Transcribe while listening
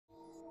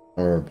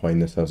I remember playing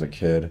this as a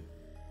kid.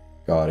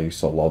 God, I used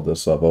to love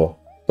this level.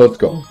 Let's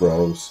go,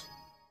 bros.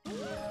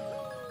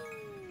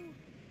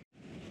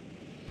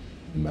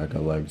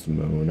 MEGALEG's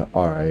moon.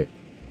 Alright.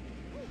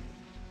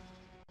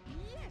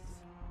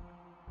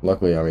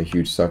 Luckily, I'm a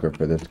huge sucker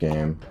for this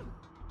game.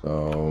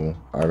 So,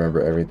 I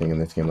remember everything in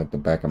this game like the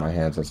back of my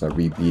hands as I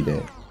rebeat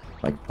it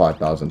like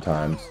 5,000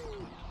 times.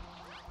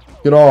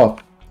 Get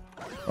off!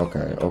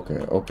 Okay, okay,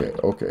 okay,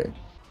 okay.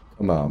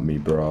 Come on, me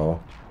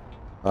bro.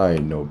 I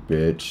ain't no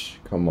bitch.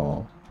 Come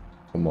on.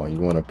 Come on, you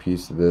want a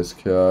piece of this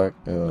cock?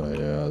 Oh,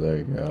 yeah, there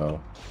you go.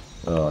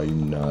 Oh, you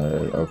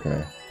nutted.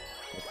 Okay.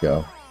 Let's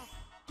go.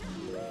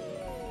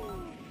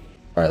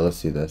 Alright, let's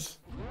see this.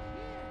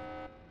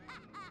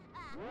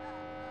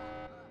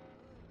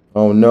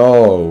 Oh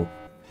no!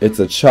 It's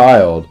a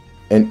child!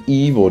 An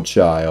evil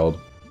child!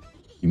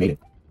 You made it.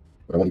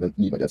 But I won't even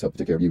need my dad's help to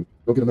take care of you.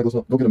 Go get a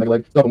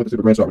MEGALEG. Stop him with the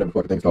Super Grand Star, whatever the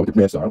fucking thing's called. With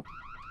your Grand Star.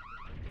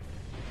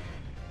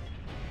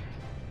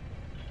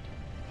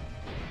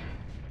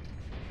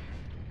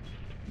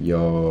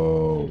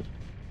 Yo.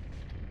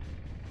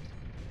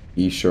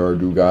 He sure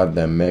do got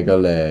them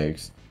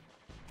MEGALEGs.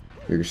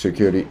 Your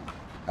security.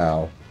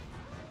 Ow.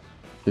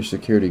 Your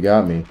security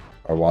got me.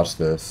 Or watch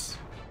this.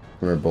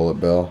 Come here, Bullet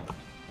Bill.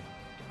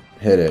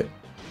 Hit it.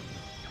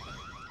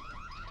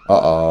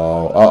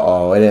 Uh-oh.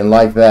 Uh-oh. I didn't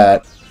like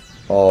that.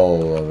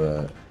 All of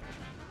it.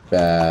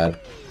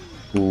 Bad.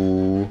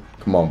 Ooh.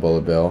 Come on,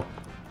 Bullet Bill.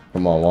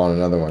 Come on, want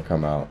another one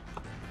come out.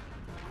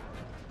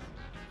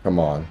 Come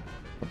on.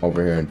 Come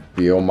over here and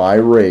feel my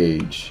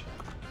rage.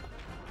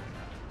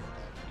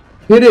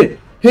 Hit it!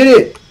 Hit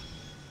it!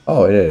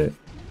 Oh, it hit it.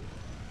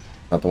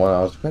 Not the one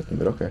I was expecting,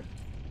 but okay.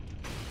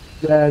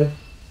 Dead.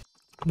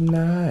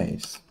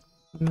 Nice.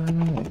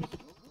 Nice.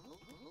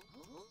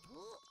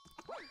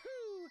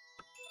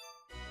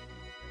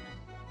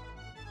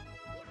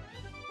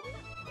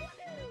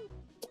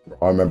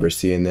 I remember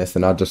seeing this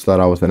and I just thought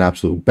I was an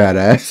absolute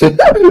badass.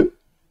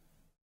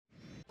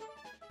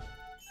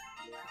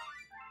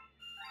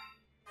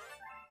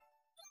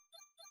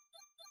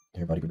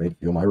 Everybody get ready to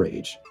feel my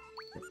rage.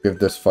 Give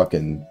this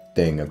fucking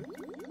thing a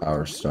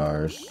power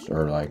stars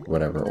or like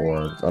whatever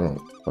orbs. I don't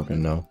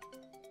fucking know.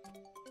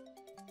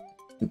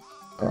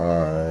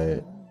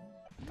 Alright.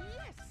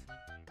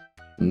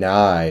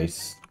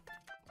 Nice.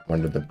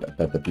 Wonder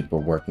that the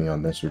people working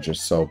on this were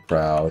just so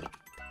proud.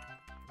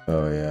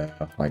 Oh yeah.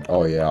 Like,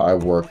 oh yeah, I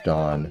worked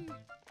on...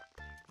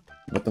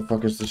 What the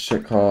fuck is this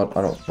shit called?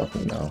 I don't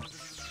fucking know.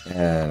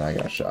 And I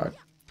got shot.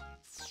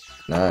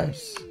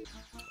 Nice.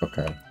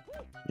 Okay.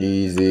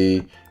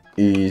 Easy.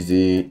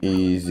 Easy.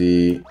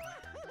 Easy.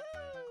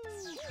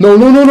 No,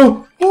 no, no,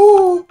 no!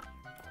 Oh!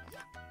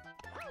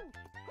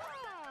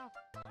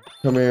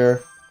 Come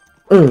here.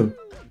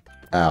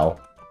 Ow.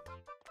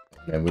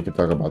 Man, we can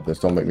talk about this.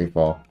 Don't make me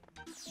fall.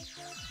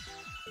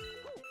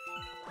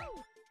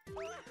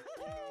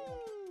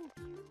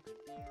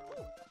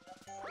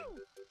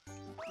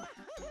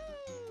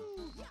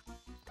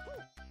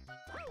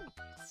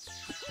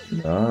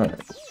 Nice.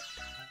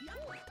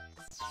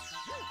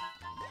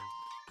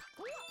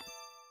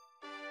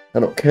 I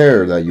don't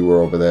care that you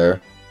were over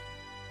there.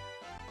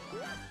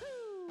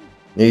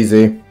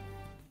 Easy.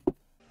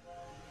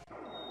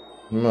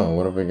 No,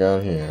 what have we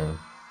got here?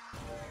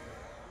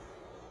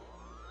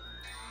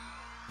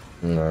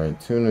 Alright,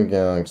 2 new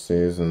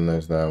galaxies, and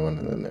there's that one,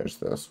 and then there's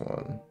this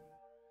one.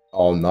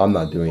 Oh, no, I'm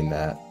not doing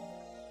that.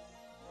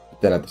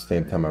 But then at the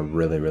same time, I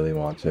really, really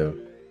want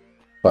to.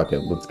 Fuck it,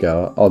 let's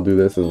go. I'll do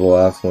this as the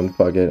last one.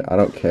 Fuck it, I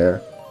don't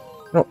care.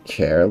 I don't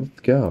care, let's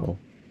go.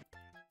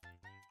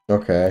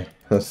 Okay,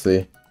 let's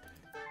see.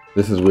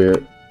 This is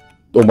weird.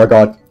 Oh my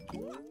god.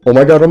 Oh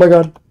my god, oh my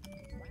god.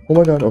 Oh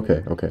my god,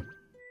 okay, okay.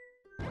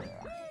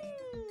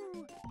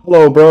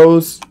 Hello,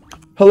 bros.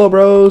 Hello,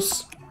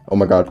 bros. Oh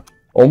my god.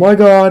 Oh my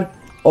god.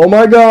 Oh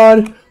my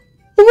god.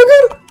 Oh my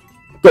god.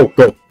 Go,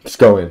 go. Just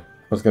go in. I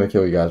was gonna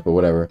kill you guys, but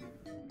whatever.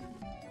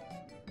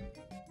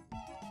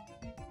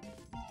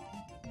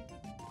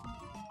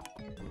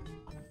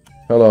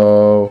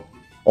 Hello.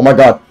 Oh my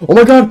god. Oh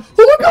my god.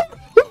 Oh my god.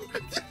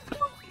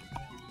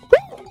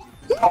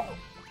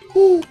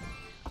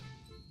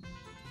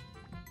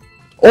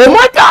 Oh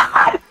my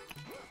god.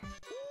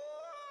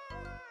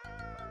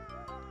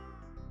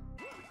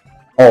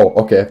 Oh,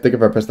 okay. I think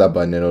if I press that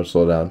button, it'll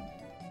slow down.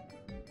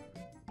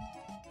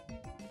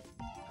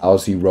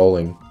 How's he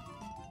rolling?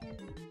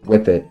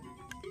 With it.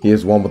 He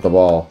is one with the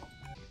ball.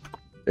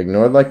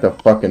 Ignore, like, the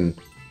fucking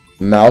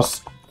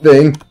mouse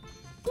thing.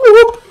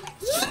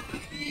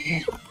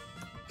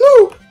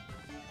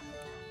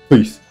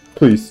 Please,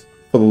 please,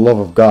 for the love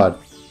of God.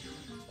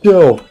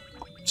 Chill.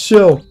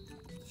 Chill.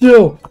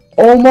 Chill.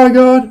 Oh my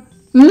god.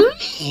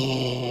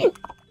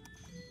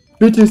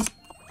 Bitches.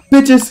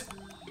 Bitches.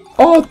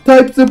 All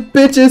types of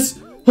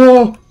bitches.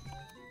 Oh.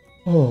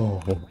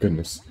 Oh,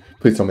 goodness.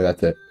 Please tell me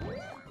that's it.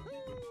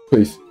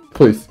 Please.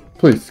 Please.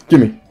 Please.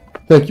 Gimme.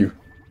 Thank you.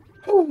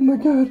 Oh my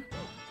god.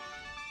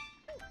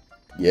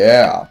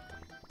 Yeah.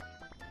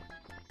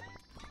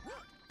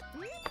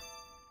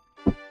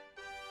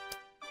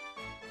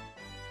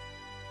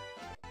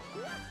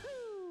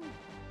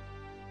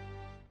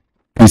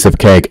 piece of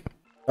cake.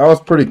 That was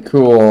pretty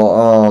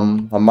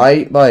cool. I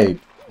might like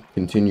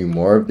continue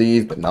more of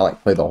these, but not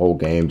like play the whole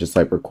game. Just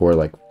like record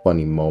like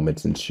funny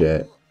moments and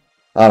shit.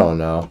 I don't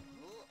know.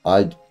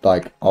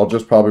 I'll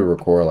just probably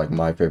record like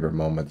my favorite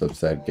moments of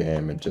said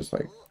game and just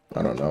like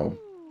I don't know,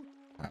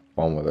 have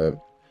fun with it.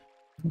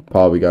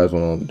 Probably you guys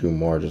want to do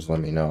more, just let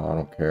me know. I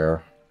don't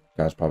care.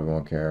 You guys probably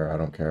won't care. I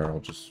don't care. I'll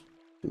just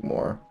do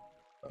more.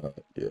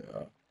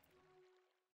 Yeah.